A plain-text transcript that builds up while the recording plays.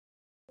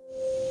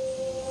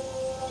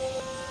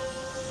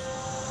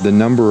The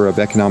number of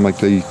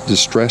economically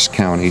distressed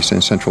counties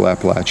in Central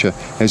Appalachia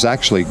has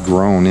actually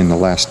grown in the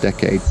last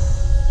decade.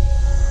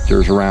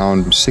 There's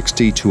around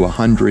 60 to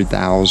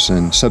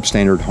 100,000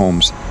 substandard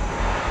homes.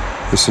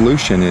 The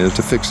solution is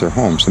to fix their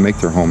homes, to make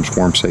their homes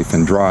warm, safe,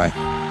 and dry.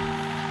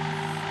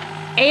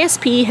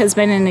 ASP has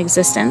been in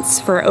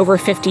existence for over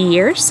 50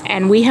 years,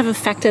 and we have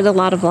affected a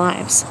lot of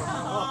lives.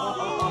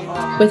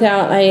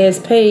 Without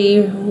ASP,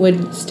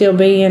 we'd still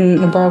be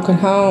in a broken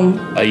home.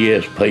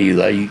 ASP,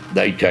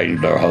 they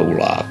changed our whole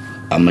life.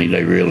 I mean,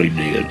 they really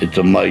did. It's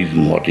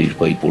amazing what these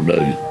people do.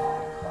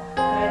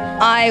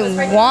 I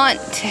want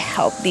to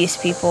help these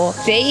people.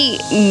 They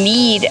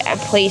need a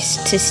place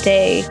to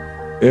stay.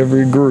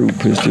 Every group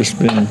has just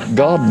been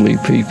godly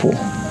people.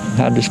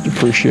 I just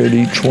appreciate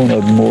each one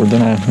of them more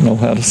than I know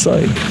how to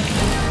say.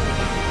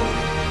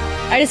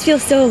 I just feel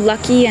so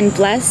lucky and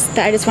blessed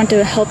that I just want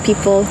to help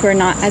people who are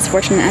not as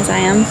fortunate as I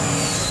am.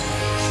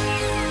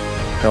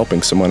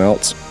 Helping someone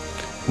else,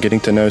 getting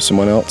to know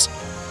someone else,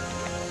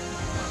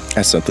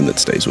 that's something that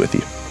stays with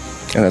you.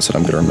 And that's what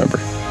I'm going to remember.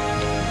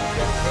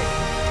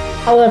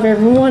 I love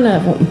every one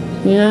of them,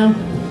 you know?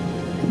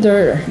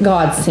 They're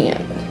God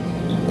sent.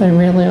 They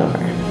really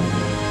are.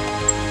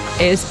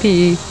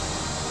 ASP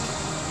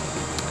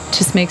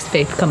just makes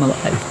faith come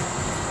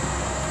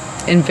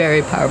alive in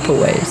very powerful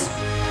ways.